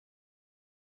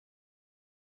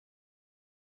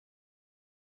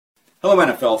Hello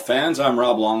NFL fans, I'm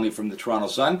Rob Longley from the Toronto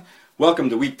Sun. Welcome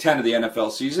to Week 10 of the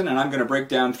NFL season, and I'm going to break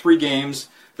down three games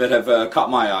that have caught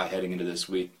my eye heading into this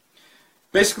week.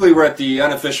 Basically, we're at the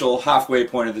unofficial halfway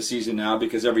point of the season now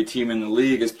because every team in the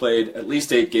league has played at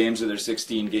least 8 games of their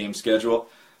 16-game schedule,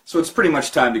 so it's pretty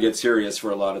much time to get serious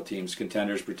for a lot of teams,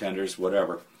 contenders, pretenders,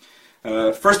 whatever.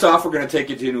 First off, we're going to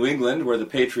take you to New England, where the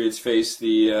Patriots face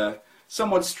the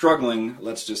somewhat struggling,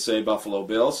 let's just say, Buffalo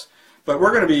Bills. But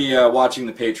we're going to be watching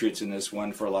the Patriots in this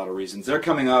one for a lot of reasons. They're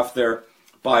coming off their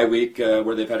bye week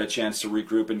where they've had a chance to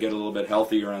regroup and get a little bit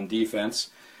healthier on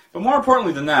defense. But more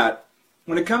importantly than that,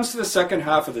 when it comes to the second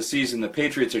half of the season, the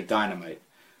Patriots are dynamite.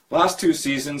 Last 2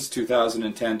 seasons,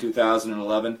 2010,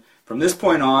 2011, from this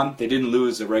point on, they didn't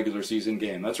lose a regular season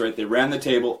game. That's right, they ran the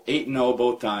table 8-0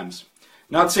 both times.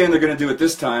 Not saying they're going to do it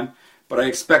this time, but I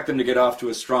expect them to get off to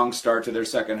a strong start to their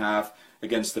second half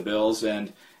against the Bills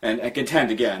and contend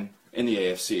again in the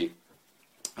AFC.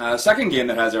 Second game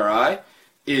that has our eye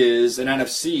is an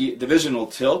NFC divisional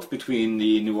tilt between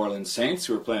the New Orleans Saints,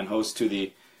 who are playing host to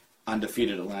the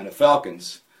undefeated Atlanta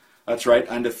Falcons. That's right,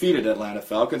 undefeated Atlanta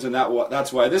Falcons, and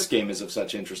that's why this game is of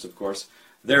such interest, of course.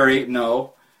 They're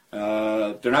 8-0.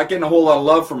 They're not getting a whole lot of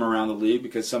love from around the league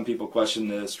because some people question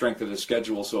the strength of the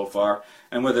schedule so far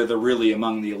and whether they're really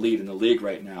among the elite in the league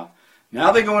right now.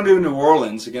 Now they go into New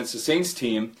Orleans against a Saints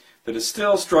team that is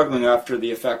still struggling after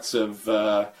the effects of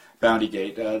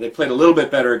Bountygate. They played a little bit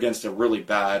better against a really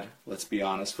bad, let's be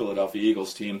honest, Philadelphia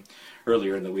Eagles team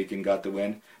earlier in the week and got the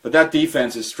win. But that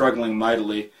defense is struggling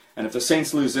mightily, and if the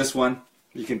Saints lose this one,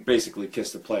 you can basically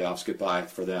kiss the playoffs goodbye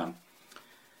for them.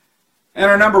 And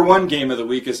our number one game of the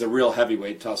week is a real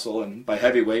heavyweight tussle, and by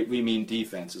heavyweight we mean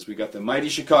defenses. We got the mighty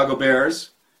Chicago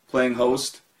Bears playing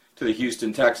host to the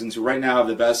Houston Texans, who right now have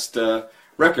the best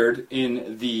record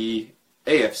in the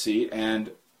AFC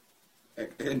and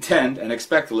intend and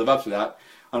expect to live up to that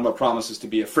on what promises to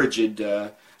be a frigid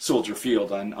Soldier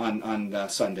Field on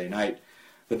Sunday night.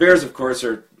 The Bears, of course,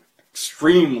 are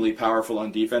extremely powerful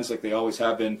on defense, like they always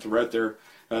have been throughout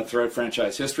their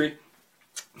franchise history.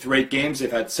 Through 8 games,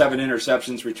 they've had 7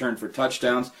 interceptions returned for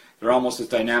touchdowns. They're almost as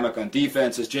dynamic on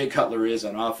defense as Jay Cutler is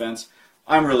on offense.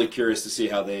 I'm really curious to see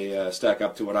how they stack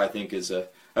up to what I think is a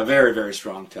very, very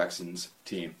strong Texans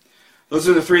team. Those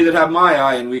are the 3 that have my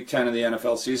eye in Week 10 of the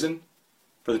NFL season.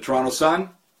 For the Toronto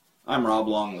Sun, I'm Rob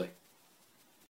Longley.